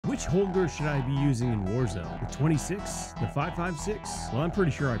Which Holger should I be using in Warzone? The 26? The 5.56? Well, I'm pretty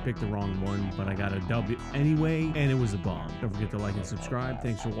sure I picked the wrong one, but I got a W anyway, and it was a bomb. Don't forget to like and subscribe.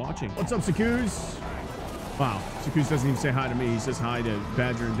 Thanks for watching. What's up, Sakus? Wow, Sakus doesn't even say hi to me. He says hi to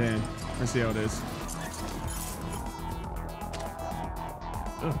Badger and Dan. Let's see how it is.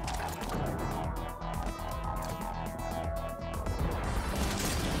 Ugh.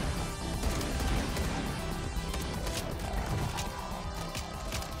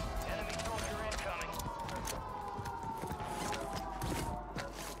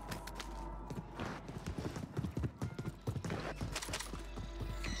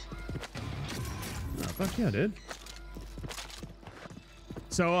 Fuck yeah, dude.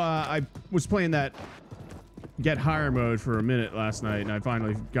 So I was playing that get higher mode for a minute last night, and I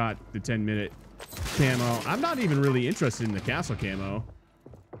finally got the 10-minute camo. I'm not even really interested in the castle camo.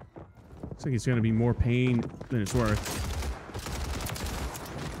 Looks like it's gonna be more pain than it's worth.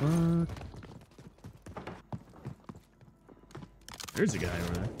 There's a guy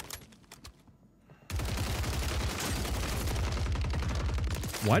over there.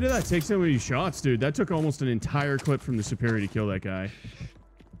 Why did that take so many shots, dude? That took almost an entire clip from the superior to kill that guy.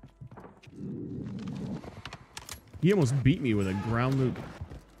 He almost beat me with a ground loop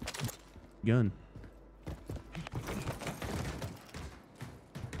gun.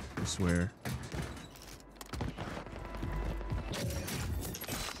 I swear.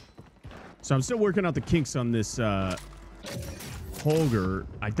 So I'm still working out the kinks on this Holger.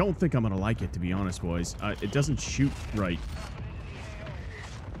 I don't think I'm gonna like it, to be honest, boys. It doesn't shoot right.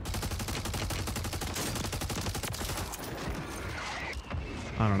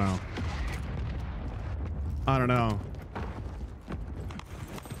 I don't know. I don't know.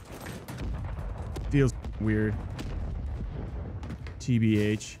 Feels weird.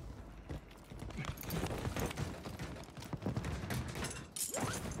 TBH.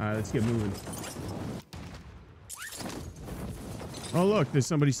 Alright, let's get moving. Oh, look, there's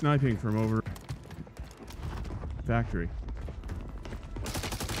somebody sniping from over factory.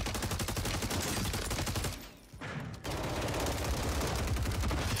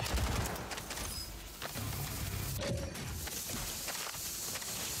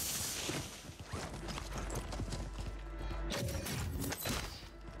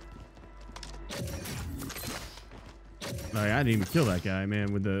 I didn't even kill that guy,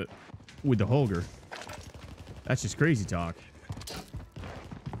 man, with the Holger. That's just crazy talk.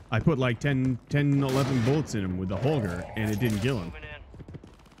 I put like 10, 11 bullets in him with the Holger, and it didn't kill him.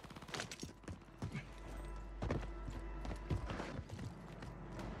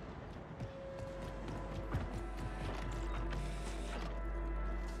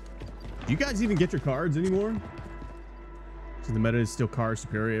 Do you guys even get your cards anymore? So the meta is still car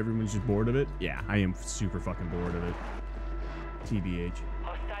superior. Everyone's just bored of it. Yeah, I am super fucking bored of it. TBH.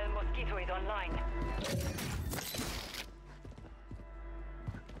 Hostile mosquito is online.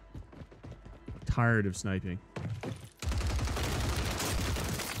 Tired of sniping.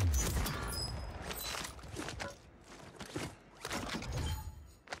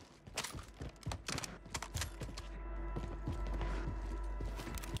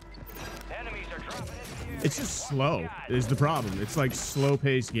 Enemies are dropping into the air. It's just slow is the problem. It's like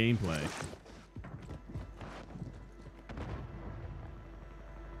slow-paced gameplay.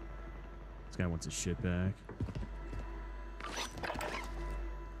 This guy wants his shit back.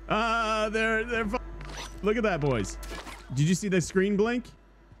 Look at that, boys. Did you see the screen blink?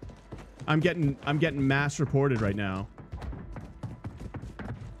 I'm getting mass reported right now.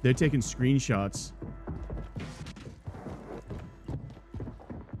 They're taking screenshots.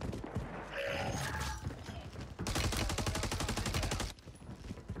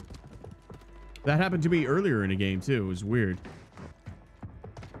 That happened to me earlier in a game too. It was weird.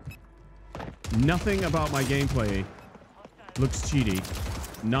 Nothing about my gameplay looks cheaty.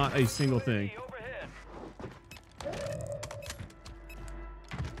 Not a single thing.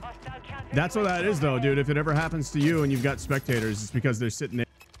 That's what that is, though, dude. If it ever happens to you and you've got spectators, it's because they're sitting there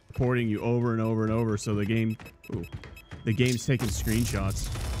reporting you over and over and over. So the game's taking screenshots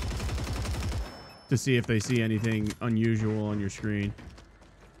to see if they see anything unusual on your screen.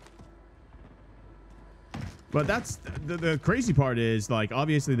 But that's the crazy part is, like,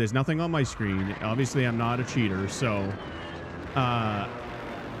 obviously there's nothing on my screen. Obviously I'm not a cheater, so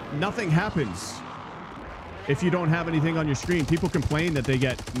nothing happens if you don't have anything on your screen. People complain that they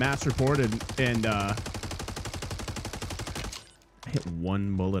get mass reported, and I hit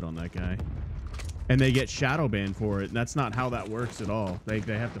one bullet on that guy, and they get shadow banned for it. And that's not how that works at all. They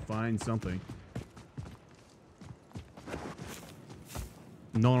have to find something.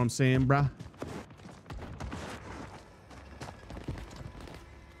 Know what I'm saying, bruh?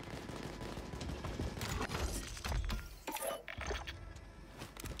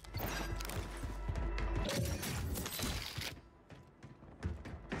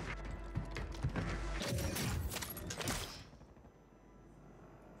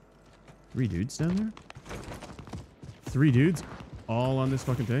 3 dudes down there? 3 dudes all on this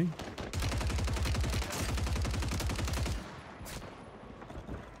fucking thing?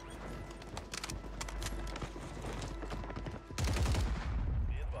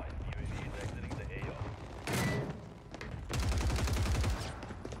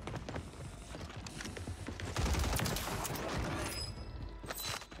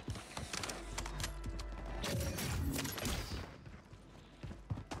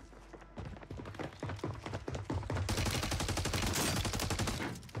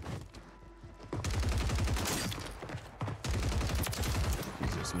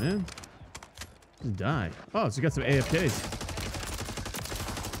 Man, just die. Oh, so we got some AFKs.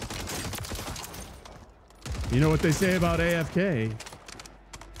 You know what they say about AFK?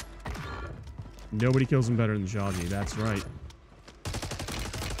 Nobody kills them better than Shoggy. That's right.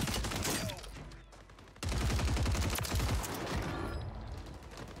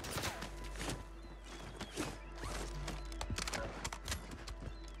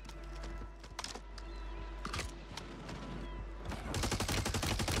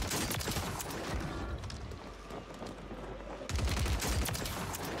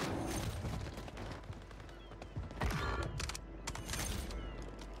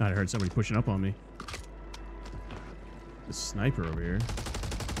 I heard somebody pushing up on me. The sniper over here.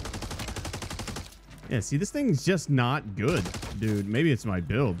 Yeah, see, this thing's just not good, dude. Maybe it's my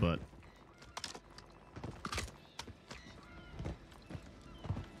build, but...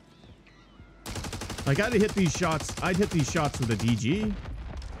 like, I'd hit these shots with a DG.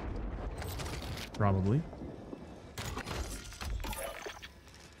 Probably.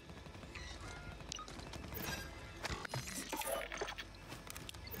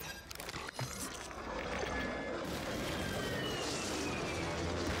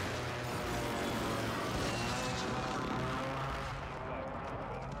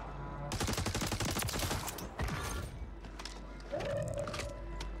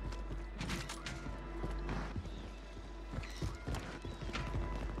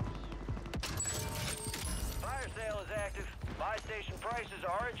 Buy station prices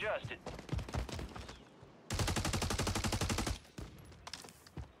are adjusted.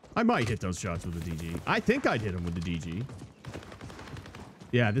 I might hit those shots with the DG. I think I'd hit him with the DG.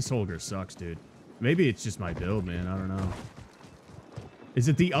 Yeah, this Holger sucks, dude. Maybe it's just my build, man. I don't know. Is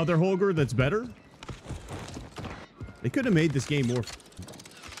it the other Holger that's better? They could have made this game more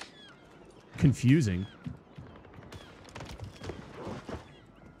confusing.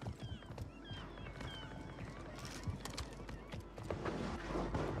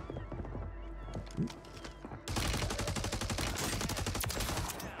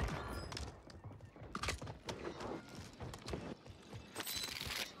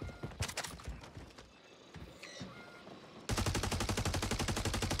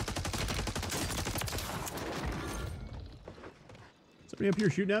 Somebody up here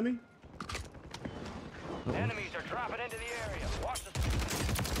shooting at me? Uh-oh. Enemies are dropping into the area. Watch the...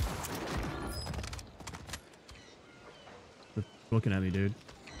 They're looking at me, dude.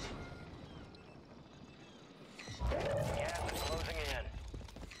 Gas is closing in.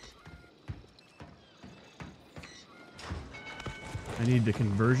 I need the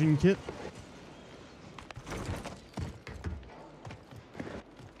conversion kit.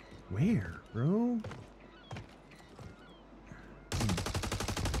 Where, bro?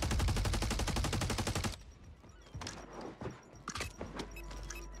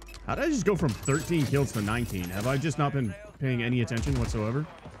 How did I just go from 13 kills to 19? Have I just not been paying any attention whatsoever?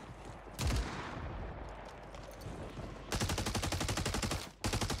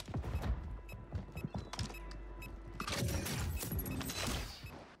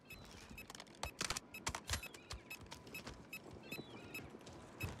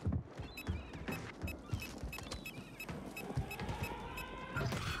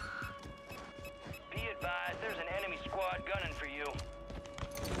 Be advised, there's an enemy squad gunning for you.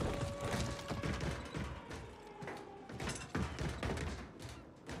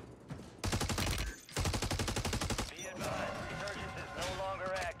 Be advised, resurgence is no longer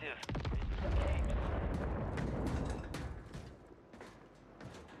active.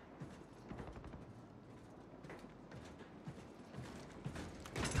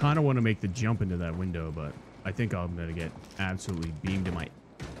 Kind of want to make the jump into that window, but I think I'm going to get absolutely beamed in my...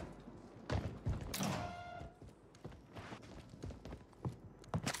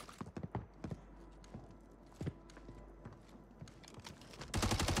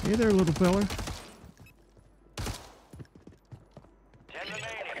 Hey there, little fella. 10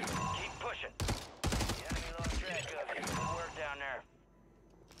 remaining. Keep pushing. The enemy lost track of you. Good work down there.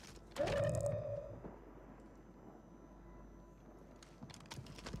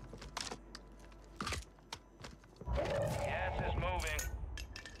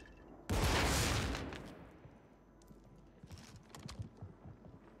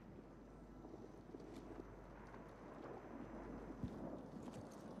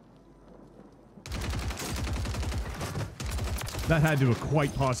 That had to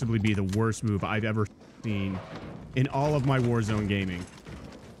quite possibly be the worst move I've ever seen in all of my Warzone gaming.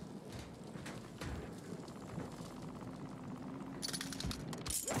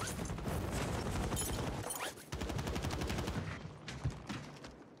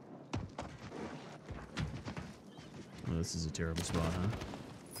 Oh, this is a terrible spot, huh?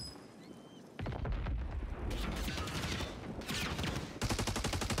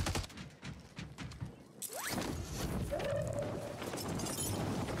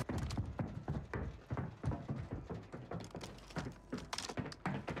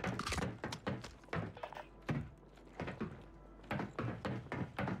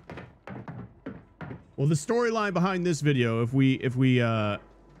 Well, the storyline behind this video, if we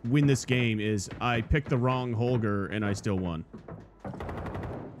win this game, is I picked the wrong Holger and I still won.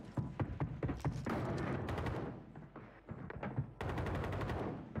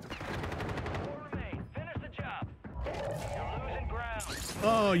 Finish the job. You're losing ground.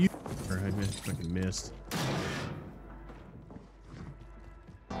 Oh, you! I fucking missed.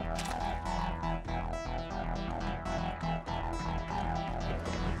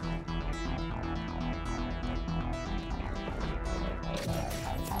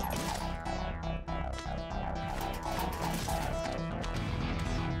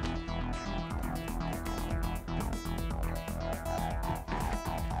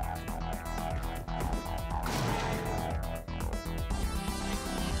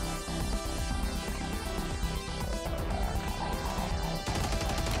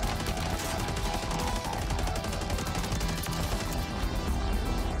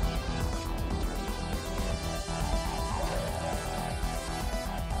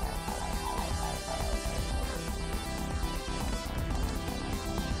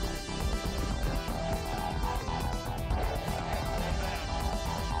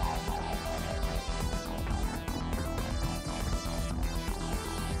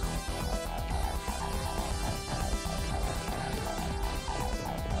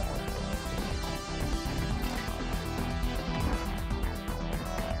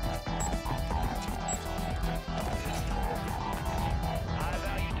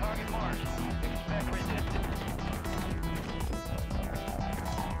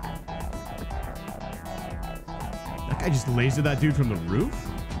 I just lasered that dude from the roof?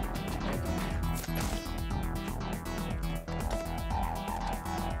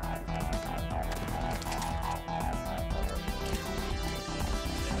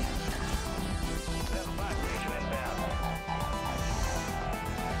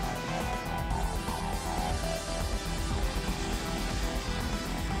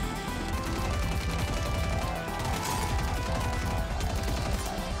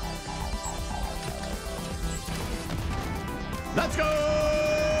 Let's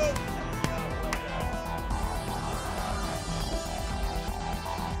go!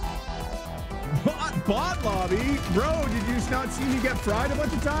 Bot lobby? Bro, did you not see me get fried a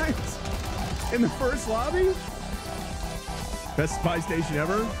bunch of times? In the first lobby? Best spy station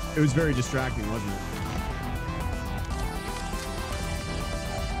ever? It was very distracting, wasn't it?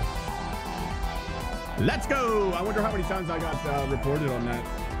 Let's go! I wonder how many times I got reported on that.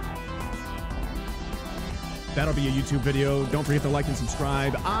 That'll be a YouTube video. Don't forget to like and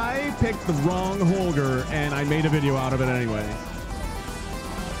subscribe. I picked the wrong Holger, and I made a video out of it anyway.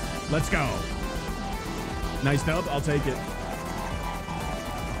 Let's go. Nice dub. I'll take it.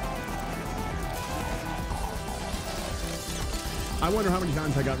 I wonder how many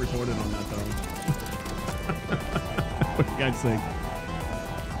times I got reported on that, though. What do you guys think?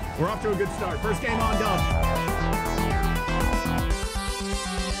 We're off to a good start. First game on dub.